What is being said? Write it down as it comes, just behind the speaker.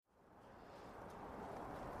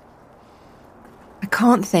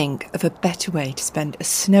can't think of a better way to spend a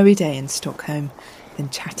snowy day in Stockholm than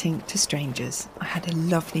chatting to strangers. I had a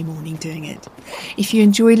lovely morning doing it. If you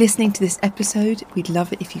enjoy listening to this episode, we'd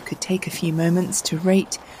love it if you could take a few moments to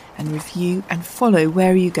rate and review and follow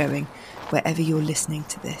Where Are You Going, wherever you're listening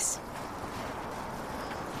to this.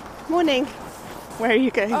 Morning. Where are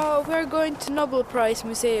you going? Oh, we're going to Nobel Prize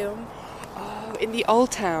Museum. Oh, in the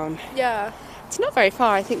old town. Yeah. It's not very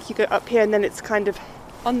far. I think you go up here and then it's kind of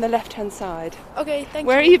on the left-hand side. Okay, thank you.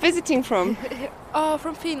 Where are you visiting from?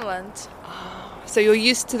 From Finland. So you're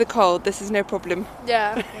used to the cold. This is no problem.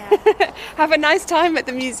 Yeah. Have a nice time at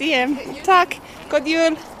the museum. Tack. God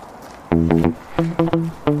jul.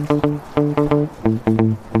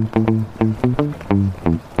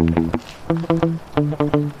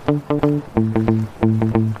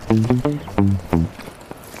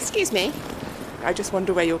 Excuse me. I just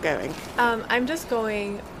wonder where you're going. I'm just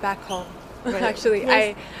going back home. Actually,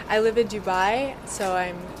 I live in Dubai, so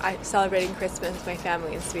I'm celebrating Christmas with my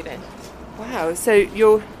family in Sweden. Wow, so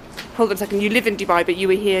hold on a second, you live in Dubai, but you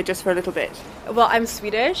were here just for a little bit. Well, I'm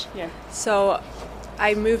Swedish, yeah. So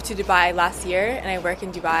I moved to Dubai last year, and I work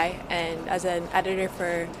in Dubai and as an editor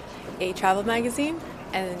for a travel magazine,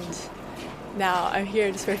 and now I'm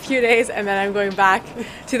here just for a few days, and then I'm going back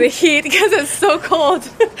to the heat because it's so cold.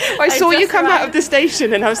 I saw you come out of the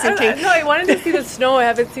station, and I was thinking... I wanted to see the snow. I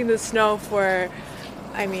haven't seen the snow for,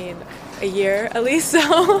 a year at least, so...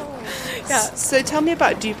 Yeah. So tell me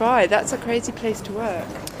about Dubai. That's a crazy place to work.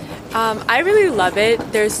 I really love it.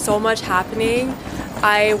 There's so much happening.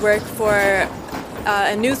 I work for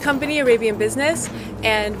a news company, Arabian Business,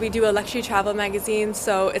 and we do a luxury travel magazine,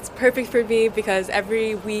 so it's perfect for me because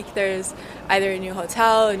every week there's either a new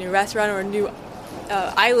hotel, a new restaurant, or a new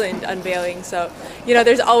island unveiling. So,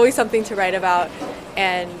 there's always something to write about,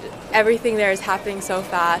 and everything there is happening so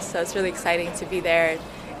fast, so it's really exciting to be there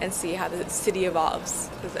and see how the city evolves,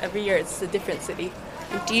 because every year it's a different city.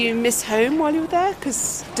 Do you miss home while you're there?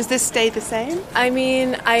 Because does this stay the same?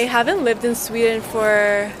 I haven't lived in Sweden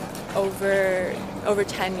for over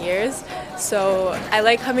 10 years, so I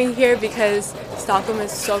like coming here because Stockholm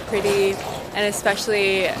is so pretty, and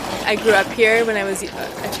especially I grew up here when I was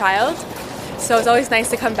a child, so it's always nice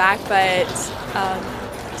to come back, but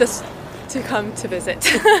just to come to visit.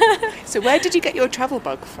 So where did you get your travel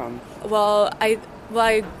bug from? Well, I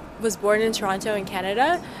was born in Toronto in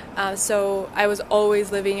Canada, so I was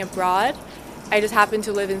always living abroad. I just happened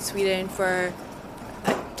to live in Sweden for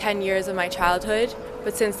 10 years of my childhood,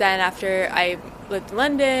 but since then, after I lived in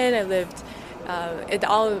London, I lived in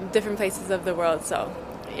all different places of the world, so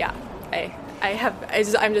yeah,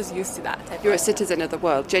 I'm just used to that type. You're a citizen of the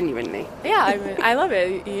world, genuinely. Yeah, I love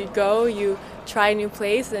it. You go, you try a new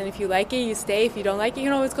place, and if you like it, you stay. If you don't like it, you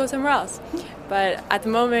can always go somewhere else. But at the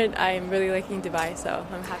moment, I'm really liking Dubai, so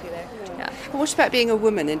I'm happy there. Yeah. What about being a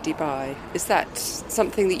woman in Dubai? Is that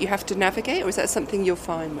something that you have to navigate, or is that something you're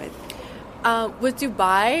fine with? With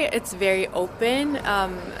Dubai, it's very open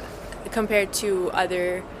compared to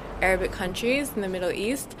other Arabic countries in the Middle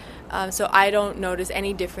East. So I don't notice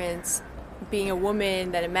any difference being a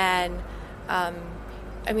woman than a man.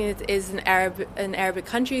 It is an Arabic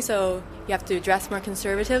country, so you have to dress more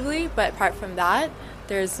conservatively. But apart from that,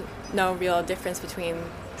 there's no real difference between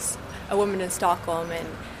a woman in Stockholm and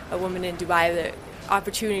a woman in Dubai. The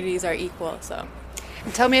opportunities are equal. So.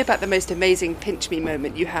 And tell me about the most amazing pinch me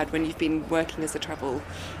moment you had when you've been working as a travel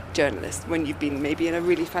journalist, when you've been maybe in a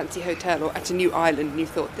really fancy hotel or at a new island and you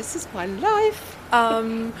thought, this is my life.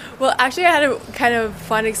 Well, actually, I had a kind of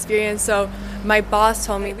fun experience. So my boss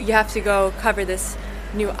told me, you have to go cover this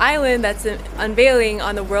new island that's unveiling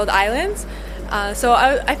on the World Islands. So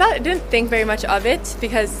I didn't think very much of it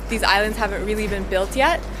because these islands haven't really been built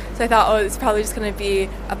yet. So I thought, it's probably just going to be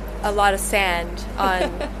a lot of sand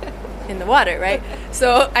in the water, right?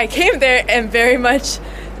 So I came there, and very much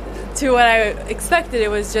to what I expected, it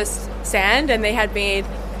was just sand, and they had made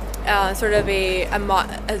sort of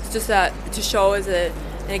to show as an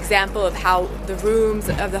example of how the rooms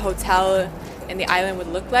of the hotel and the island would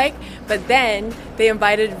look like. But then they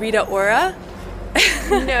invited Rita Ora.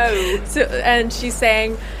 No. And she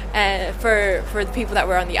sang for the people that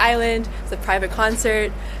were on the island. It's a private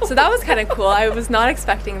concert. So that was kind of cool. I was not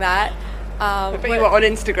expecting that. But you were on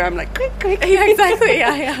Instagram like, quick. Yeah, exactly,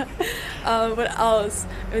 yeah. What else?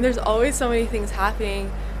 There's always so many things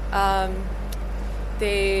happening. I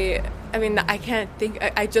can't think.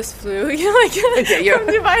 I just flew. From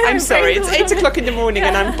Dubai. I'm sorry. It's 8 o'clock in the morning,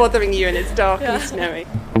 and I'm bothering you, and it's dark and snowy.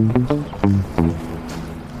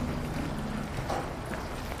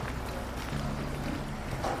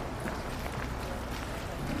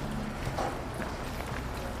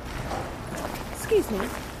 Excuse me.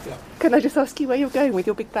 Yeah. Can I just ask you where you're going with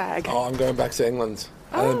your big bag? Oh, I'm going back to England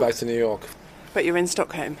and then back to New York. But you're in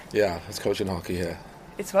Stockholm. Yeah, I was coaching hockey here.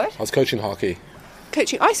 It's what? I was coaching hockey.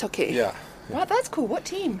 Coaching ice hockey? Yeah. Wow, that's cool. What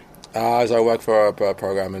team? As I work for a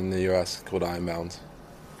program in the US called Ironbound.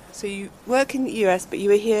 So you work in the US, but you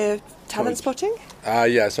were here talent spotting?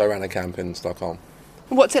 Yeah, so I ran a camp in Stockholm.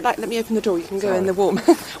 What's it like? Let me open the door. You can go in the warm.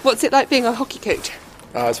 What's it like being a hockey coach?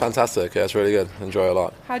 It's fantastic. Yeah, it's really good. Enjoy a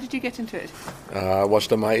lot. How did you get into it? I watched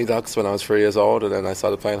the Mighty Ducks when I was 3 years old, and then I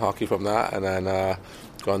started playing hockey from that, and then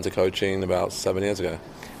got into coaching about 7 years ago.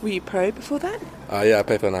 Were you pro before that? Yeah, I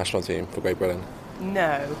played for the national team for Great Britain.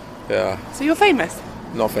 No. Yeah. So you're famous?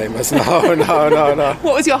 Not famous, no.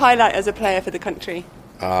 What was your highlight as a player for the country?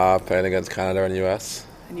 Playing against Canada and US.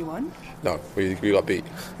 And you won? No, we got beat.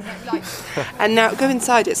 And now go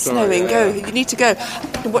inside, it's snowing, go. You need to go.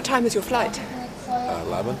 What time is your flight?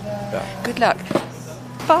 11. Yeah. Good luck.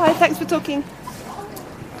 Bye, thanks for talking.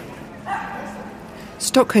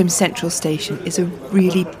 Stockholm Central Station is a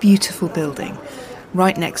really beautiful building,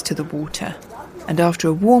 right next to the water. And after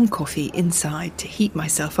a warm coffee inside to heat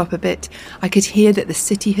myself up a bit, I could hear that the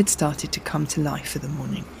city had started to come to life for the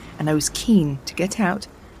morning, and I was keen to get out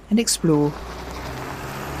and explore.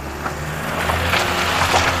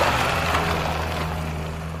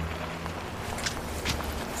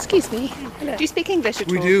 Excuse me. Hello. Do you speak English at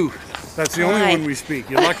all? We do. That's the only Hi. one we speak.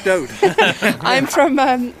 You lucked out. I'm from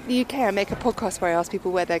the UK. I make a podcast where I ask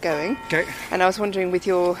people where they're going. Okay. And I was wondering with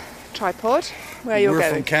your tripod, where you're We're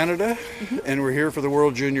going. from Canada, and we're here for the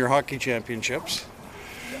World Junior Hockey Championships.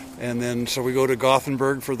 And then, so we go to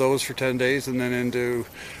Gothenburg for those for 10 days, and then into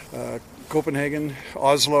Copenhagen,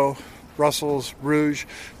 Oslo, Brussels, Bruges,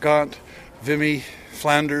 Gant, Vimy,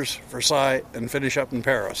 Flanders, Versailles, and finish up in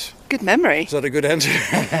Paris. Good memory. Is that a good answer?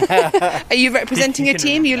 Are you representing a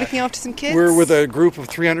team? Are you looking after some kids? We're with a group of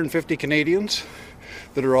 350 Canadians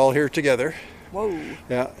that are all here together. Whoa.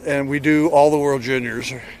 Yeah, and we do all the World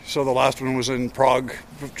Juniors. So the last one was in Prague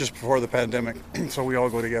just before the pandemic. So we all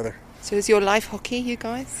go together. So is your life hockey, you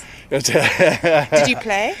guys? Did Did you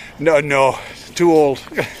play? No, too old.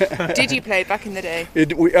 Did you play back in the day?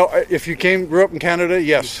 If you grew up in Canada,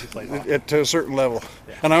 yes, to a certain level.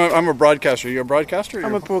 And I'm a broadcaster. Are you a broadcaster?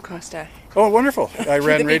 I'm a broadcaster. Oh, wonderful. I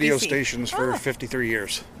ran the radio BBC. stations for 53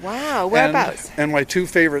 years. Wow, whereabouts? And my two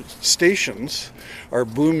favorite stations are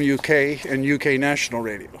Boom UK and UK National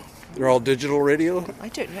Radio. They're all digital radio. I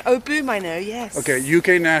don't know. Oh, Boom, I know, yes. Okay,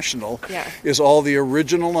 UK National is all the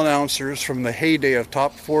original announcers from the heyday of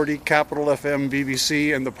Top 40, Capital FM,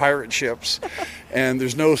 BBC, and the pirate ships. And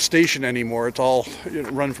there's no station anymore. It's all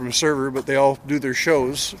run from a server, but they all do their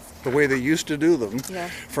shows the way they used to do them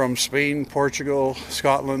from Spain, Portugal,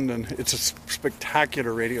 Scotland, and it's a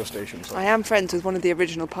spectacular radio station. So. I am friends with one of the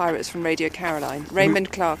original pirates from Radio Caroline.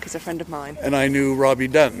 Raymond Clark is a friend of mine. And I knew Robbie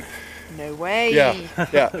Dunn. No way.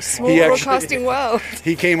 Yeah. Small broadcasting world.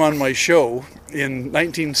 He came on my show in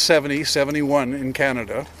 1970-71 in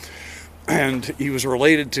Canada, and he was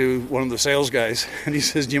related to one of the sales guys, and he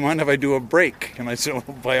says, "Do you mind if I do a break?" And I said,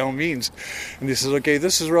 "Well, by all means." And he says, "Okay,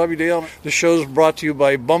 this is Robbie Dale. The show's brought to you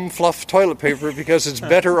by Bum Fluff Toilet Paper because it's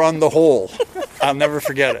better on the whole." I'll never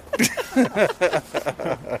forget it.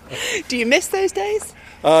 Do you miss those days?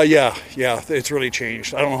 Yeah, it's really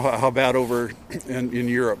changed. I don't know how bad over in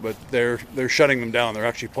Europe, but they're shutting them down. They're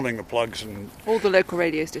actually pulling the plugs and all the local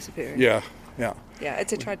radios disappearing. Yeah,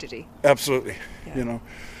 it's a tragedy. Absolutely. Yeah.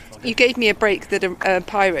 You gave me a break that a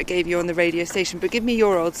pirate gave you on the radio station, but give me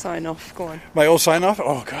your old sign off. Go on. My old sign off?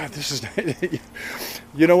 Oh God, this is.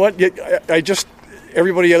 You know what? I just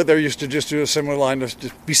everybody out there used to just do a similar line of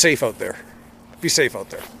just be safe out there. Be safe out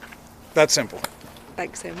there. That's simple.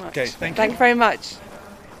 Thanks so much. Okay, thank you. Thank you very much.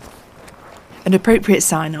 An appropriate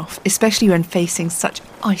sign-off, especially when facing such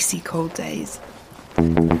icy cold days.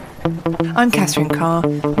 I'm Catherine Carr.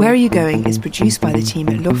 Where Are You Going is produced by the team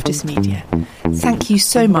at Loftus Media. Thank you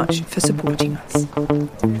so much for supporting us.